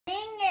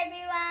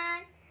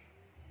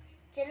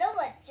चलो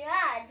बच्चों,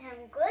 आज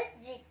हम कुछ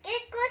जीके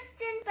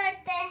क्वेश्चन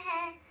पढ़ते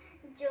हैं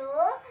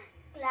जो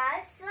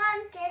क्लास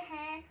 1 के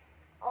हैं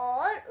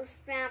और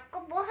उसमें आपको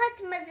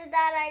बहुत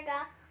मजेदार आएगा।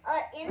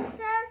 और इन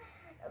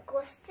सब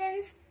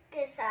क्वेश्चंस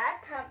के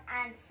साथ हम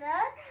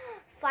आंसर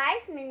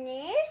 5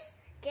 मिनट्स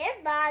के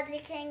बाद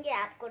लिखेंगे।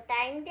 आपको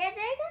टाइम दिया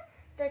जाएगा।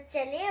 तो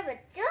चलिए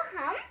बच्चों,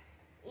 हम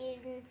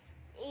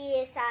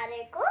ये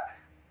सारे को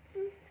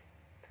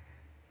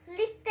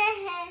लिखते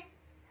हैं।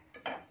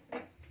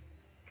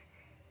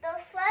 तो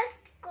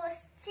फर्स्ट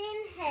क्वेश्चन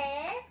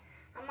है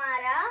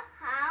हमारा,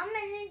 how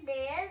many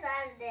days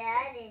are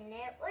there in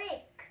a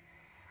week.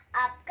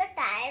 आपका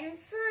टाइम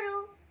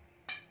शुरू।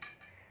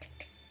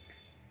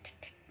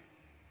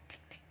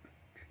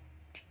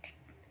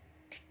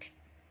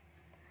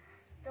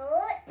 तो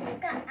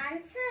इसका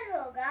आंसर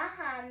होगा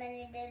how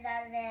many days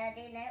are there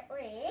in a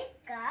week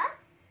का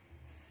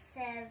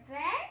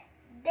 7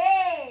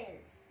 डेज।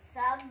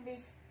 सब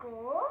इसको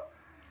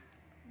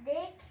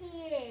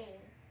देखिए,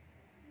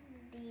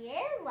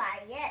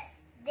 DAYS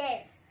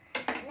डेज।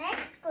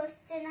 नेक्स्ट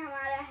क्वेश्चन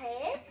हमारा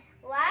है,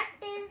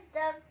 what is the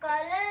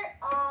colour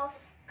of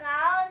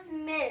cows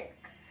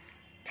milk.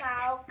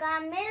 Cow का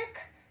मिल्क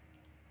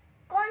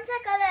कौन सा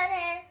कलर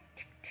है?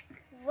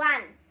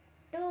 1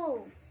 2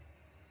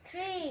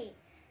 3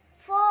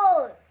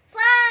 4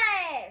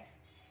 5।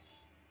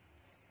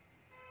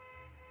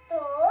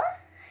 तो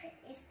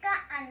इसका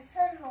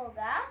आंसर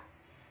होगा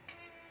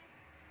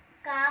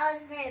काउज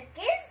मिल्क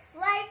इज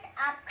व्हाइट।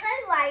 आप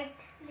कल व्हाइट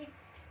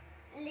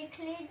लिख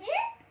लीजिए,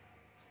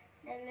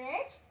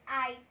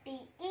 WHITE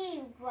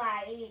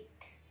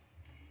व्हाइट।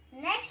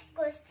 नेक्स्ट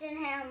क्वेश्चन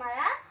है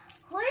हमारा,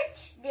 which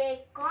day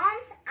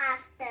comes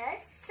after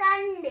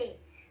Sunday.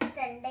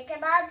 Sunday के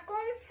बाद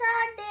कौन सा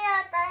डे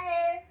आता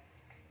है?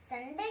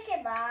 संडे के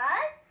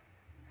बाद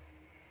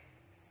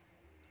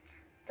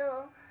तो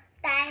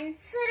टाइम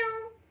शुरू।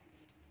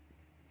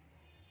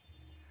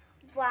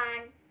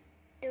 1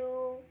 2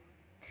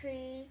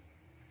 3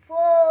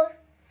 4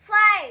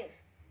 5।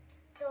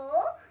 तो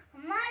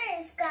हमारे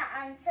इसका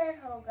आंसर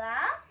होगा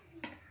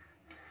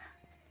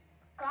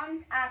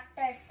comes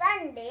after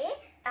Sunday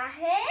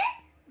है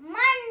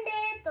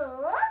मंडे। तो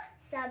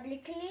सब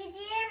लिख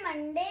लीजिए,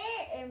 मंडे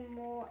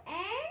MONDAY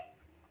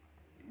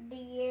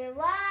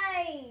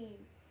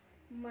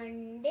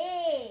मंडे।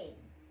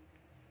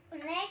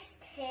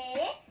 नेक्स्ट है,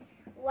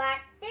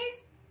 what is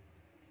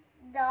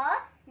the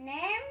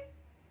name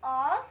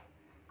of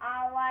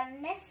our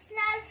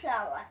national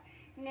flower.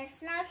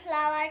 National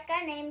flower का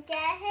नेम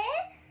क्या है?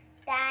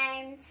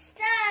 Time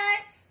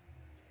starts.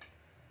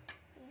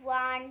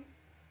 1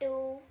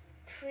 2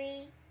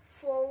 3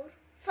 4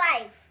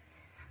 5।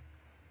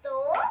 तो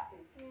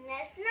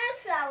नेशनल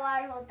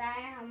फ्लावर होता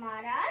है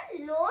हमारा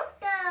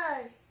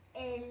लोटस,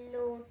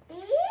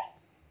 LOTUS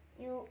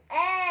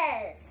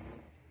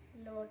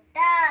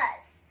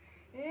लोटस।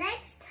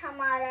 नेक्स्ट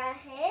हमारा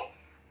है,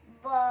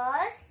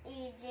 बस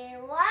is a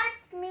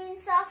what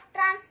means of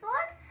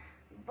transport.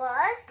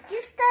 बस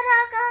किस तरह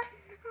का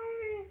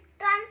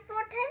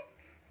ट्रांसपोर्ट है?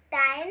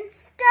 Time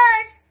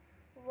starts.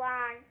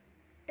 1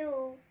 2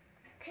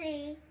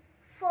 3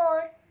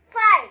 4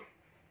 5।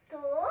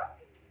 तो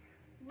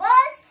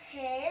बस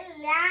है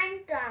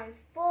लैंड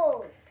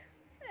ट्रांसपोर्ट।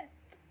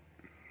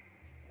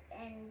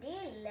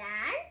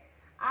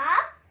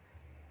 आप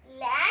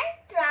लैंड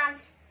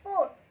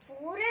ट्रांसपोर्ट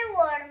पूरे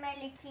वर्ड में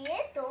लिखिए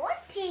तो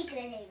ठीक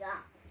रहेगा।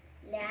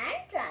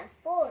 Land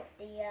transport,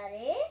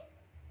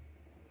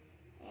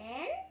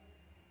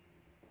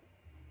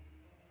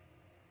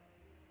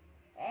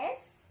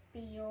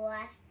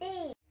 TRANSPORT।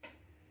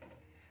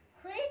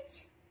 Which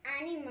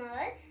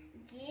animal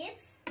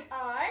gives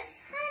us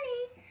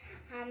honey?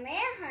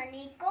 हमें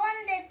हनी कौन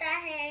देता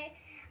है?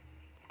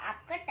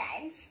 आपका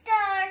टाइम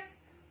स्टार्ट्स।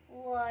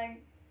 1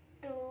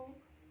 2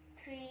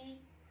 3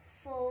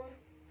 4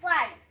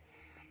 5।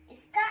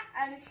 इसका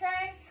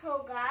आंसर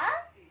होगा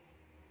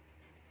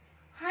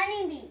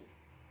हनी बी,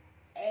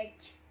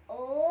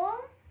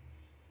 HONEY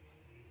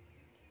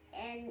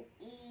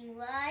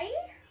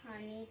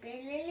हनी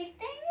पहले लिख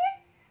देंगे,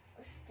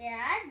 उसके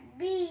बाद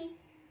BEE।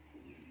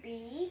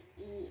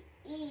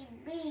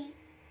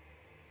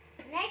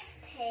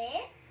 नेक्स्ट है,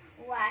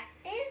 what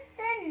is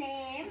the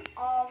name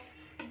of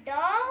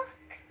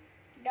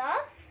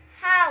dogs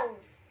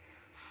house.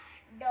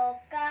 Dog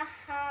का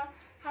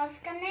हाउस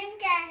का नेम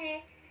क्या है?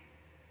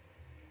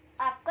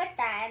 आपका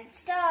टाइम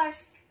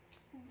स्टार्ट्स।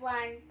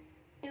 1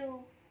 2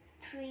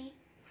 3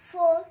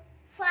 4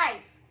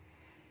 5।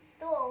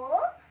 तो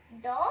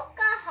डॉग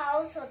का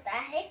हाउस होता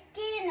है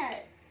केनल,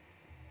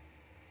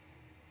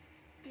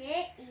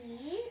 KENNEL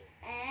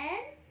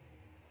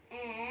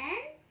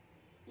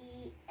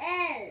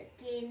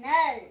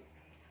केनल।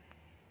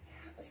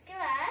 उसके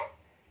बाद,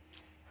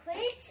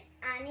 which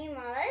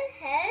animal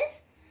help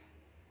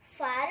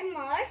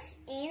farmers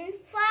in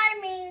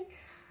farming।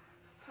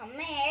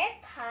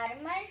 हमें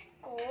फार्मर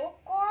को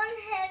कौन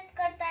हेल्प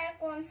करता है?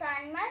 कौन सा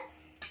एनिमल?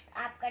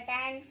 आपका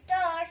टाइम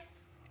स्टार्ट्स।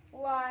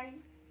 1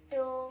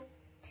 2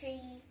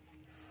 3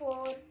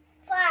 4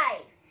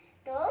 5।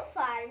 तो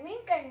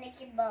फार्मिंग करने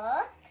के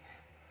बाद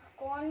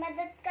कौन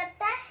मदद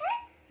करता है?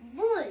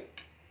 बुल।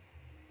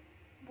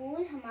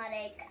 बुल हमारा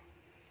एक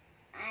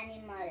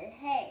एनिमल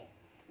है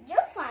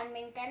जो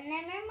फार्मिंग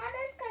करने में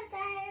मदद करता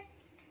है।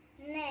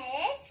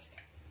 Next,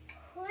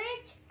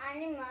 which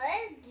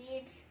animal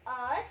gives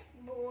us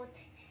both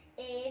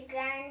egg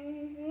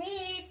and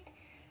meat?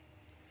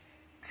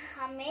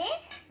 हमें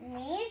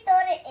मीट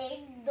और एग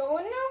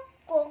दोनों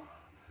को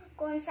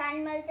कौन सा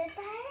एनिमल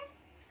देता है?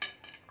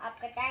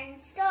 आपका टाइम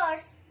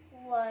स्टार्ट्स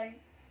 1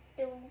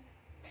 2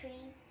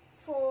 3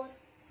 4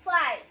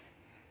 5।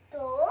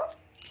 तो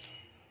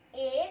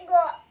एग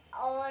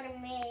और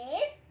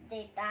मीट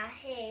देता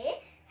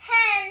है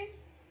hen।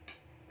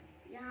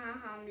 यहाँ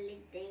हम लिख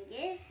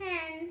देंगे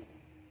hen।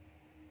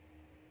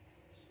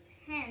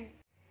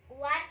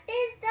 What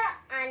is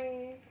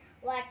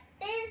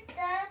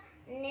the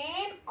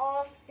name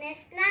of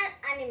national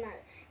animal?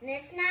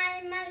 National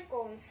animal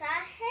कौन सा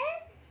है?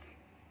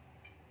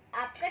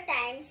 आपका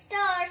टाइम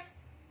स्टार्ट्स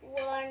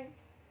 1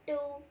 2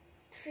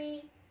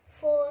 3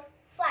 4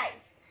 5।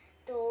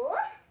 तो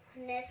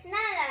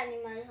नेशनल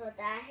एनिमल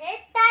होता है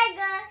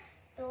टाइगर।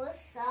 तो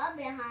सब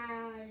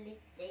यहाँ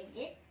लिख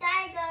देंगे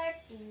tiger,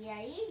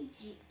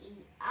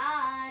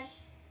 TIGER,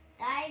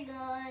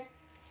 tiger.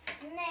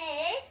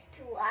 Next,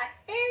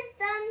 what is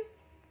the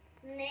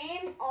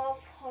name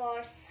of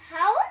horse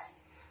house?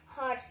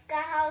 Horse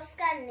का हाउस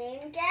का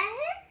नेम क्या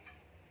है?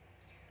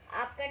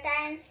 आपका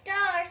टाइम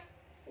स्टार्ट्स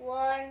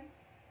 1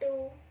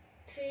 2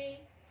 3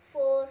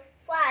 4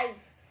 5।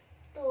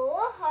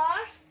 तो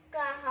हॉर्स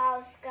का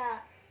हाउस का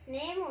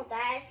नेम होता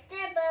है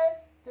स्टेबल।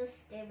 तो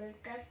स्टेबल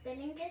का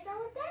स्पेलिंग कैसा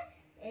होता है?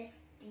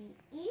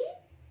 STEBLE,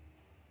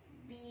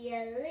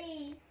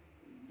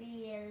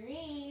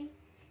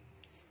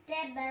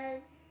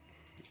 stable.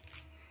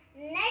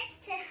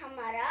 नेक्स्ट है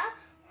हमारा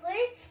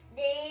which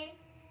day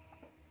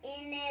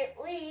in a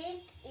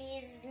week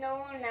is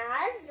known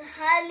as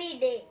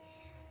holiday?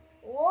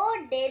 वो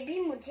डे भी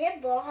मुझे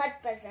बहुत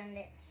पसंद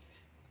है।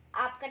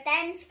 आपका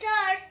टाइम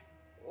स्टार्ट्स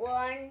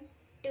 1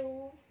 2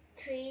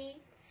 3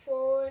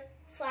 4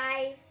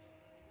 5।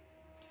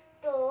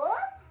 तो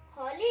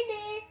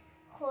हॉलीडे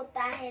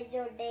होता है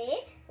जो डे,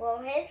 वो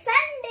है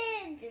संडे,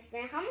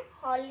 जिसमें हम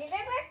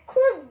हॉलीडे में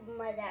खूब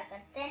मजा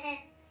करते हैं।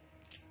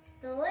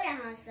 तो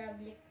यहाँ सब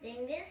लिख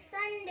देंगे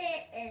संडे,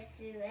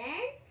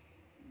 SUNDAY,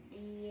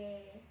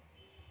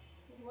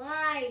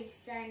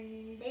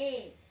 संडे।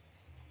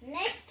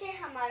 नेक्स्ट है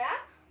हमारा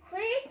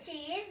which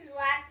is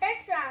water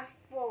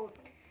transport?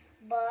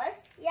 बस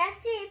या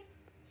शिप?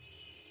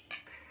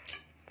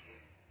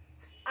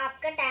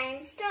 आपका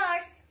टाइम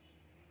स्टार्ट्स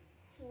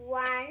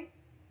 1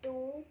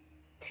 2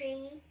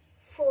 3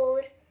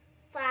 4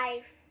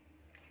 5।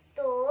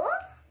 तो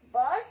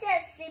बस या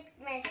शिप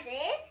में से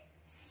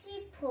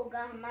शिप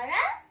होगा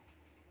हमारा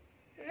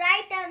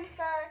राइट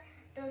आंसर।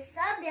 तो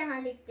सब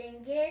यहाँ लिख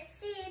देंगे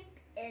ship,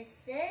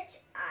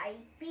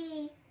 SHIP,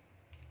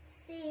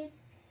 ship.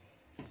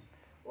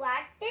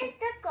 What is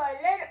the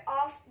color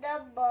of the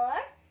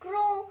bird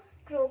crow?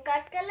 Crow का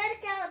कलर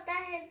क्या होता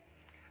है?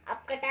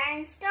 आपका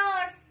टाइम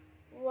स्टार्ट्स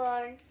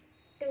 1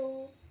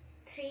 2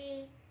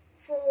 3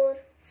 4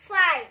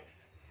 5।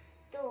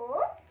 तो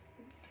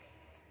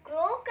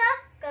क्रो का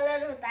कलर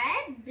होता है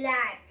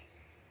ब्लैक,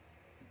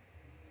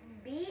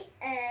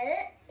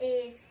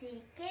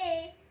 BLACK,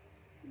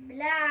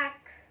 ब्लैक।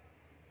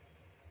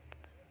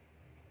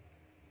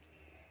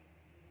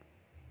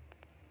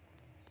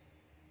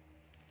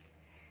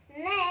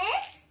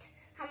 नेक्स्ट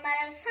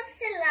हमारा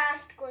सबसे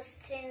लास्ट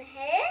क्वेश्चन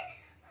है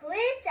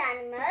which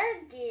animal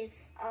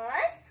gives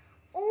us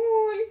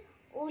wool?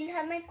 wool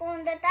हमें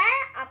कौन देता है?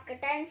 आपका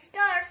टाइम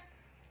स्टार्ट्स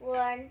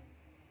 1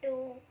 2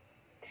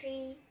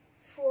 3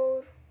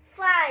 4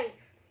 5।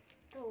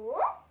 तो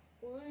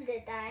wool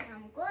देता है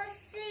हमको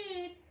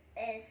sheep,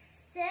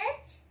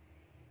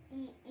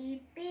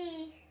 SHEEP।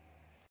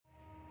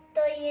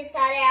 तो ये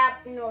सारे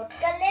आप नोट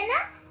कर लेना।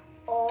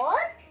 और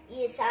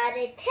ये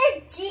सारे थे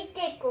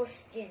जीके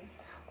क्वेश्चंस।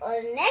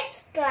 और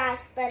नेक्स्ट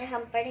क्लास पर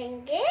हम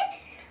पढ़ेंगे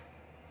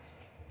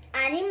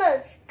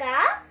एनिमल्स का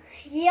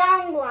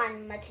यंग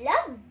वन,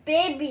 मतलब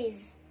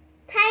बेबीज।